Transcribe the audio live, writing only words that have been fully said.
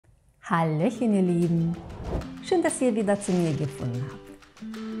Hallöchen, ihr Lieben! Schön, dass ihr wieder zu mir gefunden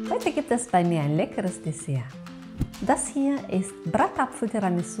habt. Heute gibt es bei mir ein leckeres Dessert. Das hier ist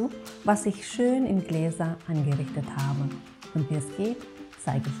Bratapfel-Tiramisu, was ich schön in Gläser angerichtet habe. Und wie es geht,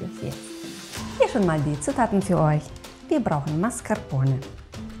 zeige ich euch jetzt. Hier schon mal die Zutaten für euch. Wir brauchen Mascarpone,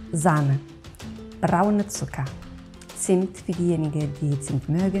 Sahne, braune Zucker, Zimt für diejenigen, die Zimt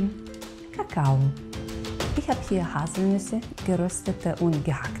mögen, Kakao. Ich habe hier Haselnüsse, geröstete und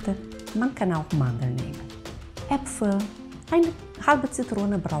gehackte. Man kann auch Mandeln nehmen. Äpfel, eine halbe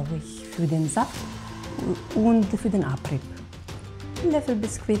Zitrone brauche ich für den Saft und für den Abrieb. Ein Löffel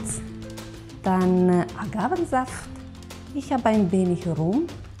Biskuits, dann Agaven Saft. Ich habe ein wenig Rum.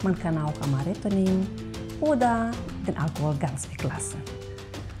 Man kann auch Amaretto nehmen oder den Alkohol ganz weglassen.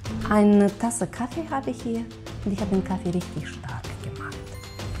 Eine Tasse Kaffee habe ich hier und ich habe den Kaffee richtig stark gemacht.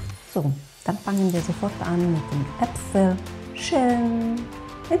 So, dann fangen wir sofort an mit den Äpfeln, schälen,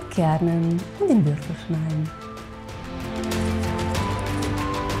 entkernen und in Würfel schneiden.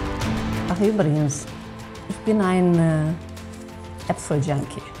 Ach übrigens, ich bin ein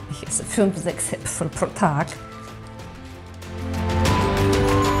Äpfel-Junkie. Ich esse 5-6 Äpfel pro Tag.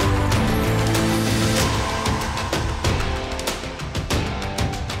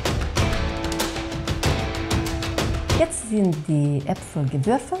 Jetzt sind die Äpfel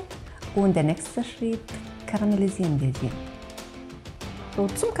gewürfelt und der nächste Schritt, karamellisieren wir sie. So,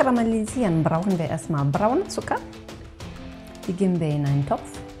 zum Karamellisieren brauchen wir erstmal braunen Zucker. Die geben wir in einen Topf.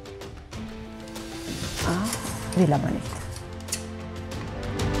 Will aber nicht.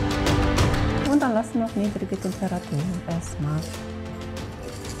 Und dann lassen wir auf niedrige Temperatur erstmal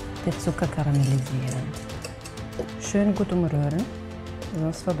den Zucker karamellisieren. Schön gut umrühren,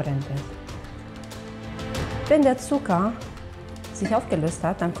 sonst verbrennt es. Wenn der Zucker sich aufgelöst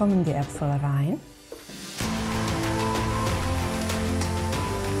hat, dann kommen die Äpfel rein.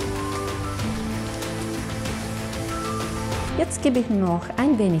 Jetzt gebe ich noch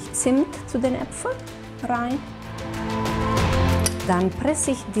ein wenig Zimt zu den Äpfeln rein. Dann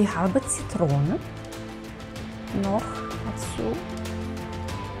presse ich die halbe Zitrone noch dazu.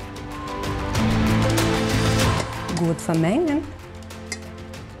 Gut vermengen.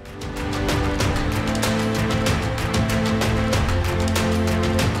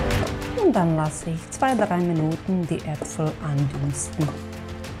 Und dann lasse ich 2-3 Minuten die Äpfel andünsten.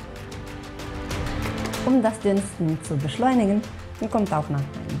 Um das Dünsten zu beschleunigen, kommt auch noch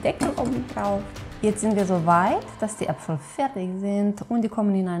ein Deckel oben drauf. Jetzt sind wir so weit, dass die Äpfel fertig sind und die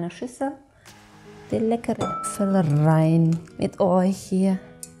kommen in eine Schüssel. Die leckeren Äpfel rein mit euch hier.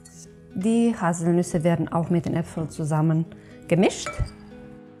 Die Haselnüsse werden auch mit den Äpfeln zusammen gemischt.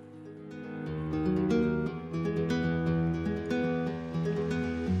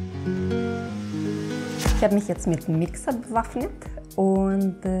 Ich habe mich jetzt mit dem Mixer bewaffnet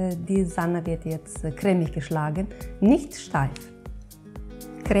und die Sahne wird jetzt cremig geschlagen, nicht steif,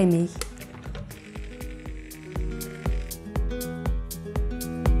 cremig.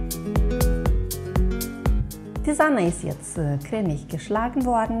 Die Sahne ist jetzt cremig geschlagen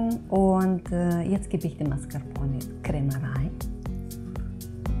worden und jetzt gebe ich die Mascarpone-Creme rein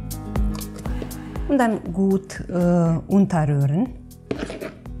und dann gut unterrühren.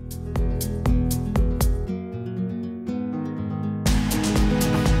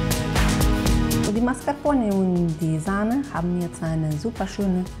 Die Mascarpone und die Sahne haben jetzt eine super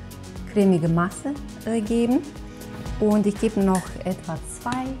schöne cremige Masse gegeben und ich gebe noch etwa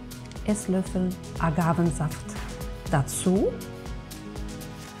 2 Esslöffel Agaven Saft dazu.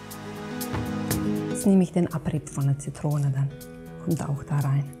 Jetzt nehme ich den Abrieb von der Zitrone, dann kommt auch da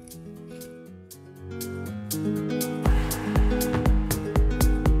rein.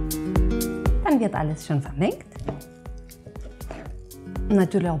 Dann wird alles schon vermengt.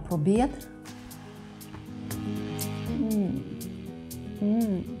 Natürlich auch probiert.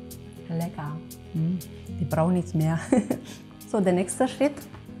 Lecker. Die brauchen nichts mehr. So, der nächste Schritt,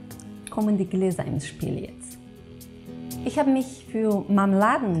 kommen die Gläser ins Spiel jetzt. Ich habe mich für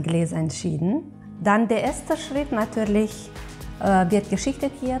Marmeladen Gläser entschieden. Dann der erste Schritt natürlich wird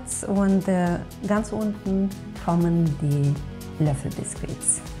geschichtet jetzt und ganz unten kommen die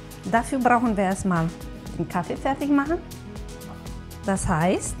Löffelbiskuits. Dafür brauchen wir erstmal den Kaffee fertig machen. Das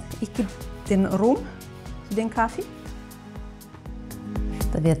heißt, ich gebe den Rum zu dem Kaffee.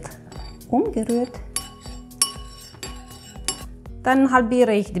 Da wird umgerührt. Dann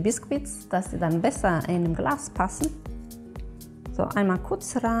halbiere ich die Biskuits, dass sie dann besser in ein Glas passen. So, einmal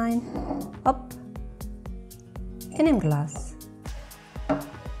kurz rein, hopp, in dem Glas.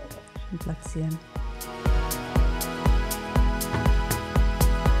 Schön platzieren.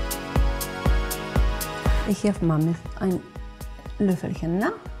 Ich helfe mal mit ein Löffelchen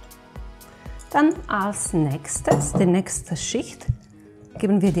nach. Dann als nächstes, die nächste Schicht,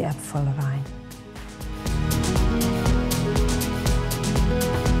 geben wir die Äpfel rein.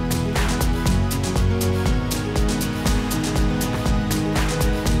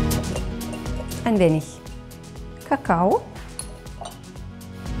 Ein wenig Kakao.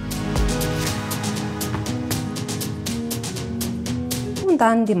 Und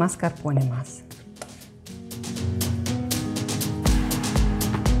dann die Mascarpone-Masse.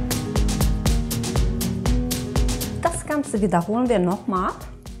 Das Ganze wiederholen wir nochmal.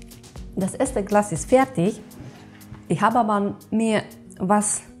 Das erste Glas ist fertig. Ich habe aber mir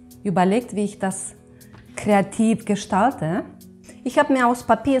was überlegt, wie ich das kreativ gestalte. Ich habe mir aus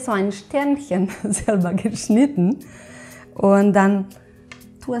Papier so ein Sternchen selber geschnitten und dann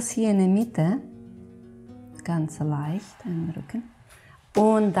tue es hier in der Mitte, ganz leicht einrücken.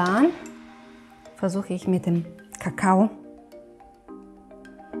 Und dann versuche ich mit dem Kakao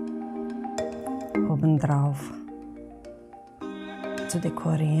obendrauf zu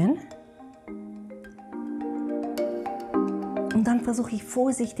dekorieren. Und dann versuche ich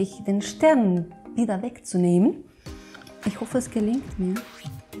vorsichtig den Stern wieder wegzunehmen. Ich hoffe, es gelingt mir.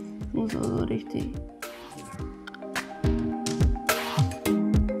 Muss also richtig.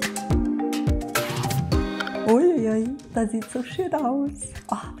 Uiui, das sieht so schön aus.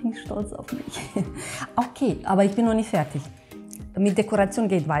 Oh, bin ich stolz auf mich. Okay, aber ich bin noch nicht fertig. Mit Dekoration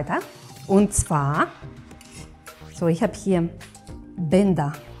geht weiter. Und zwar, so, ich habe hier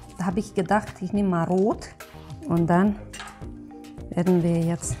Bänder. Da habe ich gedacht, ich nehme mal rot und dann werden wir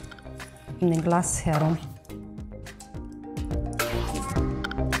jetzt in dem Glas herum.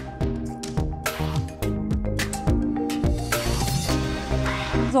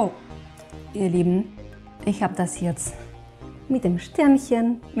 So, ihr Lieben, ich habe das jetzt mit dem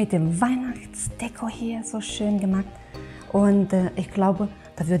Sternchen, mit dem Weihnachtsdeko hier so schön gemacht. Und ich glaube,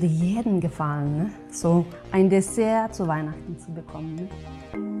 da würde jedem gefallen, ne? So ein Dessert zu Weihnachten zu bekommen. Ne?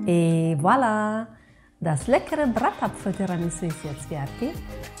 Et voilà, das leckere Bratapfel-Tiramisu ist jetzt fertig,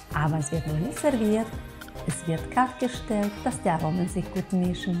 aber es wird noch nicht serviert. Es wird kalt gestellt, dass die Aromen sich gut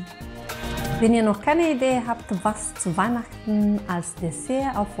mischen. Wenn ihr noch keine Idee habt, was zu Weihnachten als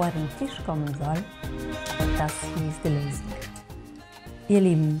Dessert auf euren Tisch kommen soll, das hier ist die Lösung. Ihr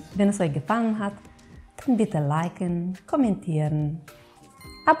Lieben, wenn es euch gefallen hat, dann bitte liken, kommentieren,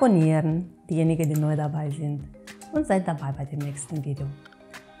 abonnieren, diejenigen, die neu dabei sind, und seid dabei bei dem nächsten Video.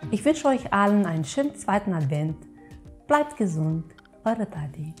 Ich wünsche euch allen einen schönen zweiten Advent. Bleibt gesund, eure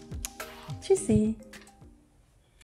Tati. Tschüssi.